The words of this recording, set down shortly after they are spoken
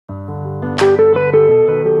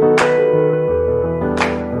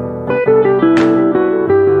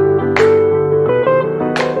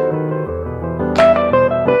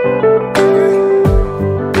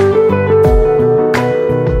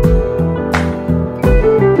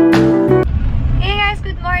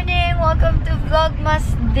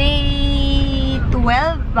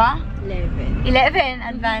ba? 11. 11.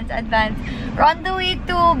 Advance. We're on the way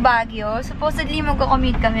to Baguio. Supposedly,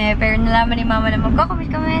 magko-commute kami. Pero nalaman ni Mama na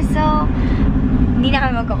magko-commute kami. So, hindi na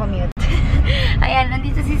kami magko-commute. Ayan,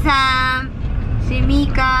 nandito si Sam, si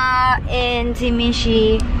Mika, and si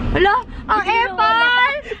Mishi. Wala! Ang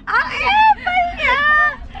epal! Ang epal niya!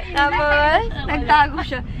 Tapos, nagtago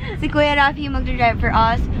siya. Si Kuya Rafi mag-drive for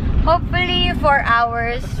us. Hopefully, 4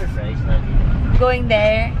 hours going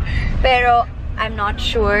there. Pero, I'm not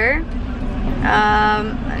sure.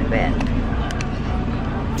 Ano ba yan?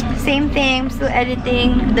 Same thing. I'm still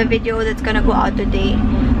editing the video that's gonna go out today.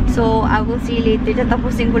 So, I will see you later.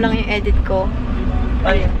 Tatapusin ko lang yung edit ko.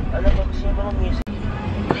 Ay, alam mo, gusto mo music?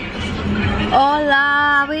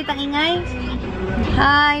 Hola! Wait, ang ingay.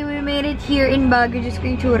 Hi! We made it here in Baguio. Diyos ko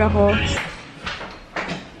yung tsura ko.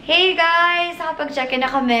 Hey guys! Nakapag-check-in na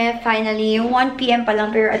kami. Finally, 1 PM pa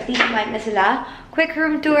lang pero at least kumain na sila. Quick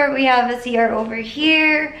room tour. We have a CR over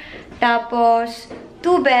here. Tapos,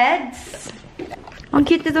 2 beds. Ang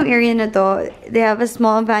cute nitong area na to. They have a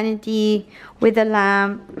small vanity with a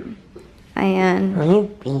lamp. Ayan. Ay,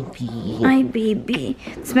 baby. Ay, baby.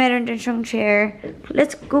 Tapos meron din siyang chair.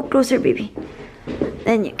 Let's go closer, baby.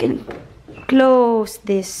 Then you can close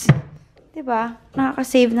this. Diba?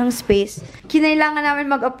 Nakaka-save ng space. Kinailangan namin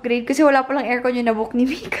mag-upgrade kasi wala palang aircon yung nabook ni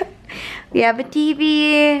Mika. We have a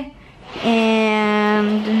TV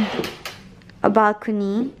and a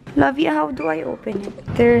balcony. Lovey, how do I open it?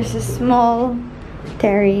 There's a small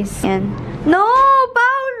terrace. And no!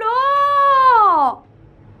 Paulo!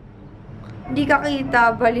 Hindi ka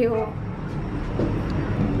kita, baliw.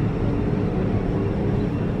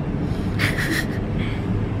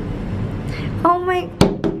 Oh my...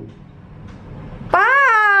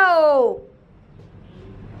 Pau!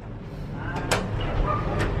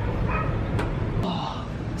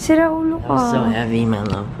 Sira ulo ka. So heavy, my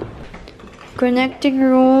love. Connecting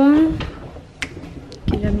room.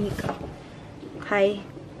 Kilamika. Hi.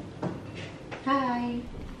 Hi.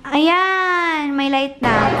 Ayan! May light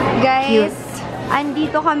na. Guys,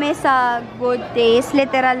 andito kami sa Good Taste.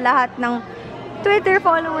 Literal lahat ng Twitter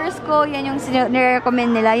followers ko, yan yung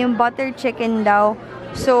nire-recommend nila. Yung butter chicken daw.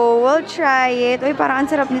 So, we'll try it. Uy, parang ang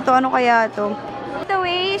sarap nito. Ano kaya to? By the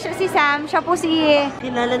way, siya si Sam. Siya po si...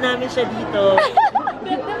 Kilala namin siya dito.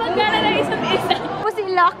 Ganda magkala ng isang isa. po si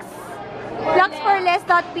Lux.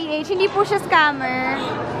 Luxforless.ph. Hindi po siya scammer.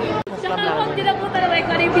 Tsaka pag dinapunta naman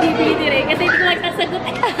ko ano yung binibili ni Rei kasi hindi ko nagsasagot.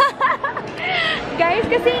 Guys,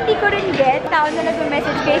 kasi hindi ko rin get. Tao na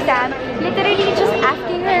nag-message kay Sam. Literally just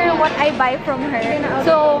asking her what I buy from her.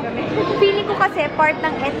 So, feeling ko kasi part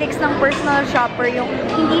ng ethics ng personal shopper yung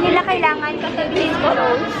hindi nila kailangan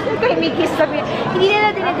i-disclose. Kay Mickey sabi, hindi nila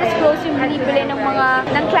dinadisclose yung binibili ng mga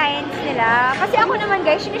ng clients nila. Kasi ako naman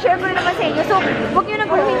guys, sinishare ko rin naman sa inyo. So, huwag nyo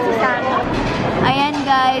nag-comment si Sam. Ayan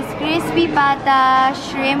guys, crispy pata,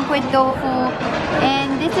 shrimp with tofu, and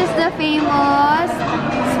this is the famous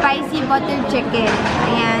spicy butter chicken.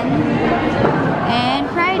 Ayan. And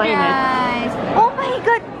fried rice. Oh my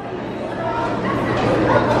god!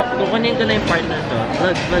 Kukunin ko na yung part na to.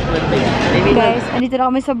 Vlog, baby. Guys, andito na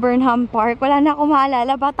kami sa Burnham Park. Wala na akong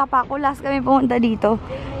maalala. Bata pa ako. Last kami pumunta dito.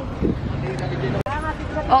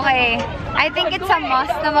 Okay. I think it's a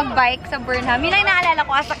must na mag-bike sa Burnham. Yun ang naalala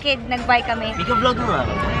ko as a kid, nag-bike kami. Mika vlog mo nga.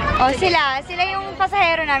 Oh, sila yung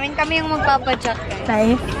pasahero namin. Kami yung magpapadyak.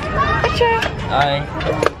 Tay. Pacha. Ay.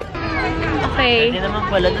 Okay. Hindi naman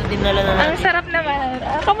pala. Dinala na natin. Ang sarap naman.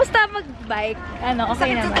 Kamusta mag-bike? Ano,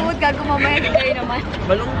 okay naman. Sakit sa gago mamaya. Enjoy naman.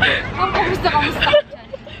 Malungkot. Kamusta ka dyan?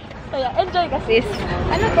 Kaya, enjoy ka sis.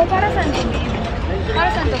 Ano to? Para saan to, babe? Para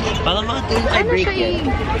saan to, babe? Baka mga tulo ay break yan.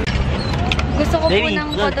 Gusto ko po Baby,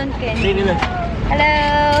 ng look. cotton candy. Baby, look. Hello!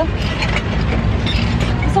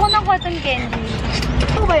 Gusto ko ng cotton candy.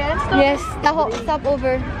 Ano ba yan? Stop. Yes, stop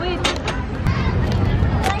over. Wait.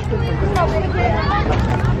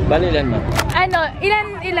 Bali ilan mo? Ano?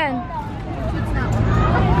 Ilan?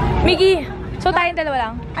 Miggy, so tayong dalawa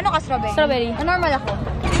lang. Ano ka, strawberry? Strawberry. Normal ako.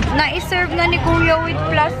 Na-serve na ni Kuya with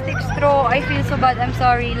plastic straw. I feel so bad. I'm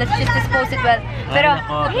sorry. Let's just dispose it well. Pero, Ay,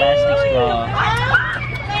 nako, plastic straw.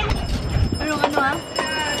 ano ha?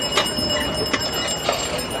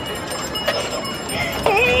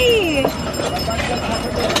 Hey!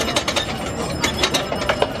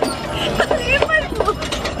 Pag-ipan mo!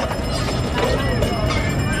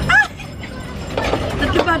 Ah!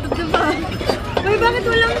 Tatlo ba? Uy, bakit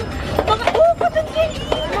walang... Oh, cotton candy!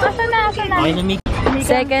 Asa na? Okay na, Mika.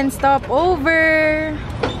 Second stop over.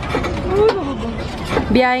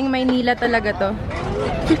 Biyaheng Maynila talaga to.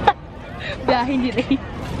 Biyaheng ni Rei.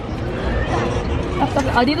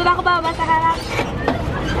 Oh, dito na ako ba? Basta ka lang.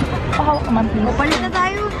 Pakawak naman, please. Papalit na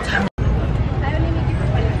tayo. Tayo ni Mickey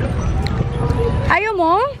papalit. Ayaw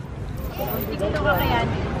mo? Hindi ko ito kakayan.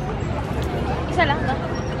 Isa lang ba?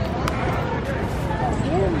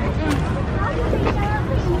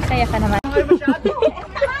 Kaya ka naman.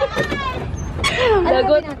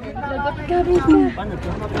 Lagot. Lagot ka, Rika.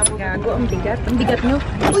 Gago, ang bigat. Ang bigat nyo.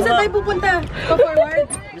 Kung saan tayo pupunta? Pa-forward?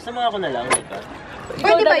 Gusto mo ako na lang, Rika?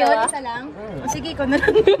 Pwede ba yun? Isa lang? Sige, ikaw na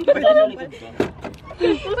lang.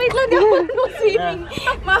 Wait lang, di ako marunong swimming.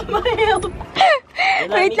 Mama, help.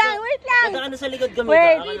 Wait lang. Punta ka na sa likod kami.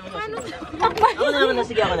 Wait. Ako na naman na.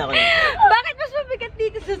 Sige, ako na. Bakit mas mabigat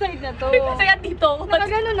dito sa side na to? Kaya dito.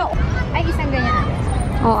 Nakagano na. Ay, isang ganyan natin.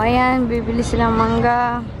 Oh, ayan. Bibili silang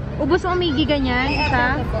mangga. Ubus ang migi ganyan,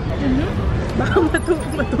 isa. Baka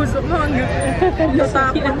matusok mo hanggang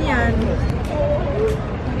tapon yan.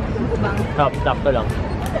 Top to lang.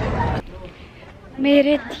 Made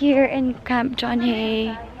it here in Camp John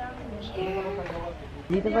Hay.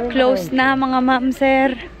 Close na mga ma'am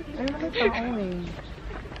sir.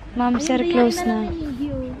 Ma'am sir, close na.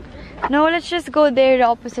 No, let's just go there, the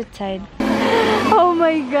opposite side. Oh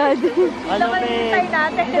my God. Ano, babe?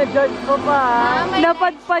 George ko pa.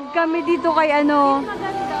 Napadpad kami dito kay ano.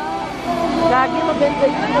 Lagi maganda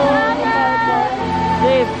yun.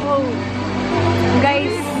 Babe,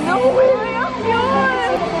 Guys. No way! Ang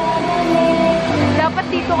cute! Dapat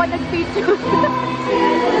dito ka nag-picture.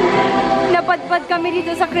 Napadpad kami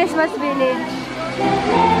dito sa Christmas Village.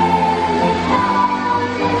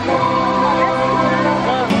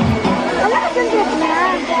 Wala ka dyan dress na.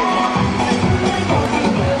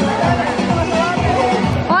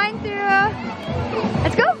 1, 2.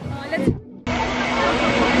 Let's go!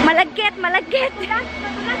 Malagkit!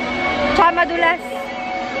 Tsaka madulas.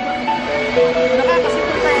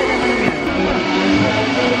 Nakakasipon tayo naman.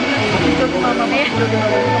 Dito ko mama.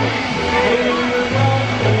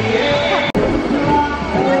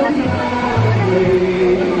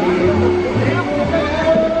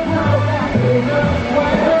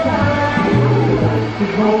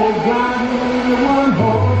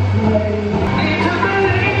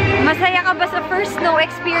 Masaya ka ba sa first snow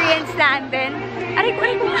experience natin? Aray ko.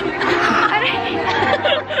 Aray.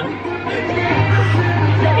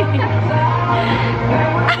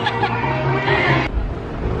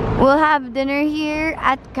 We'll have dinner here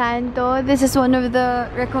at Canto. This is one of the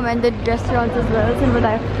recommended restaurants as well. Saan ba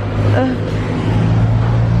tayo?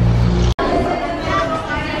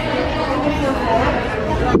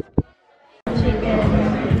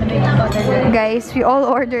 Guys, we all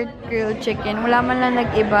ordered grilled chicken. Wala man lang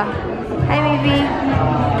nag-iba. Hi, baby.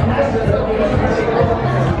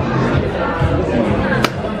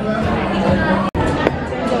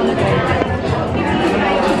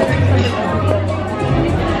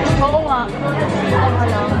 Oo nga. Tama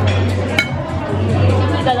lang.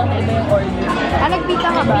 Hindi ka lang na iba yung order. Nagpita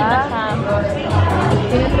ka ba?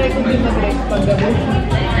 Tinatry ko din mag-break pag gabi.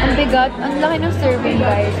 Ang bigat. Ang laki ng serving,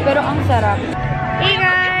 guys. Pero ang sarap. Hey,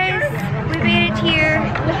 guys! We made it here.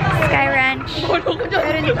 Sky Ranch.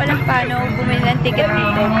 Pero hindi ko alam paano bumili ng ticket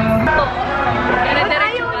dito.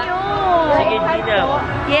 Ayaw nyo! sige, hindi na ako.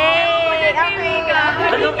 Yay!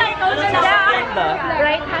 Okay. Anong sasakyan ba?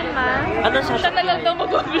 Right hand, ma. Anong sasakyan?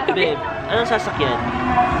 Babe, anong sasakyan?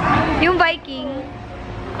 Yung Viking.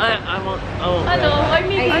 Ano? I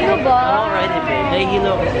mean, Ano ba? I'm already, babe.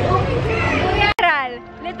 Nahihilo ko.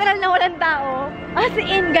 Literal na walang tao. As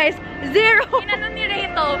in, guys, zero. inano ni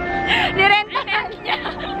Rito. Nirentahan niya.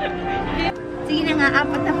 Sige na nga,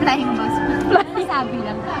 4 na flying bus. Sabi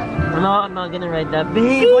lang. I'm not gonna ride that.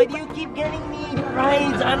 Babe, why do you keep getting me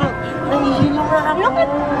rides? Nahihilo nga ako.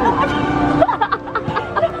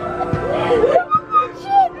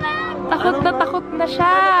 Shit, man. Takot na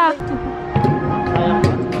siya.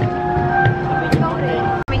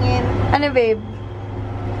 Ano, babe?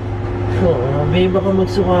 Oo, babe, baka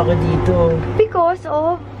magsuka ka dito. Because,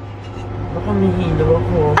 Baka mahilo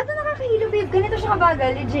ako. ano nakakahilo, babe? Ganito siya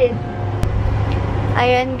kabagal, legit.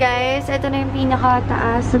 Ayan, guys. Ito na yung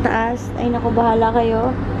pinaka-taas. Sa taas. Ay, naku, bahala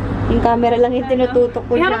kayo. Yung camera lang yung tinututok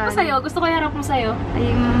ko Iharap mo dyan. sa'yo. Gusto ko iharap mo sa'yo.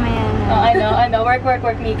 Ayun, mamaya na. Oh, ano. Work,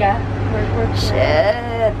 Mika. Work.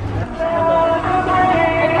 Shit.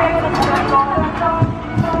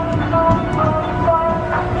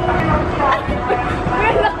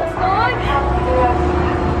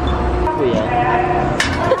 Kuya.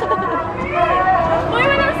 Uy,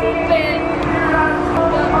 walang seatbelt.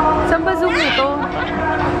 Saan ba zoom ito?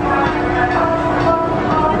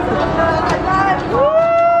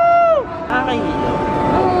 Nakakahilo.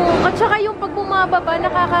 At saka yung pag bumababa,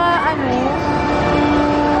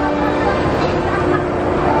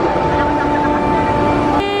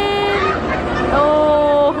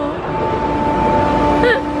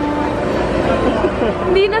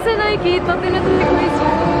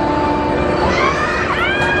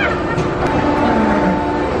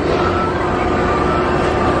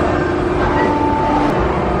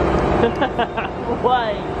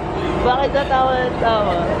 tawa ng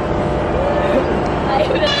tawa.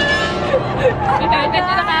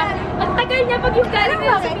 Ang tagal niya pag yung galing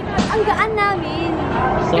na Ang gaan namin.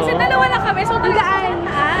 So, kasi dalawa lang kami, so Ang gaan.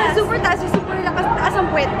 Super taas, super lakas taas ang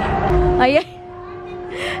puwet. Ayan.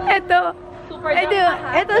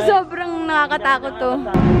 Ito sobrang nakakatakot to.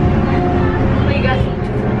 Oh my God.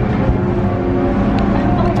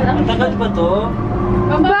 ang tagal ba to?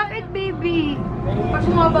 Bakit, baby? Pag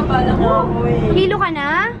sumababa lang ako. Hilo ka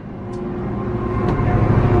na?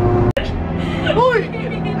 Uy!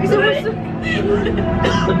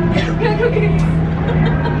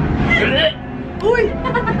 Uy!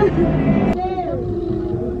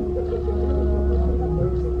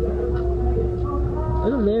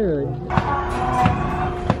 Ano meron?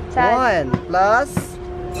 1 plus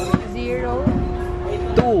 0,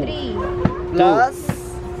 2 3, plus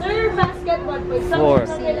Sir, basketball po. 4,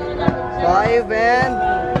 5 and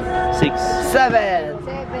 6. 7.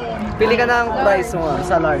 7. Pili ka ng price mo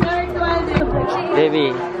sa large. Baby,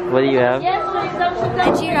 what do you have? Yes, sir. A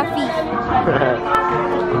giraffe.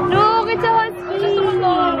 Look, it's a husky.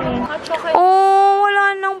 Oh,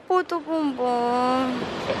 wala nang puto bumbong.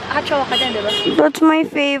 Hot chocolate din, diba? That's my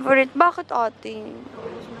favorite. Bakit ate?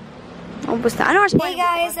 Ubus na. Hey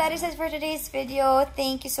guys, that is it for today's video.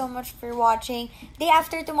 Thank you so much for watching. Day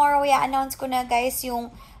after tomorrow, i-announce ko na guys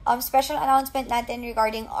yung special announcement natin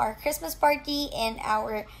regarding our Christmas party and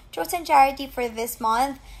our chosen charity for this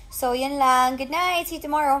month. So, yun lang. Good night. See you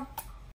tomorrow.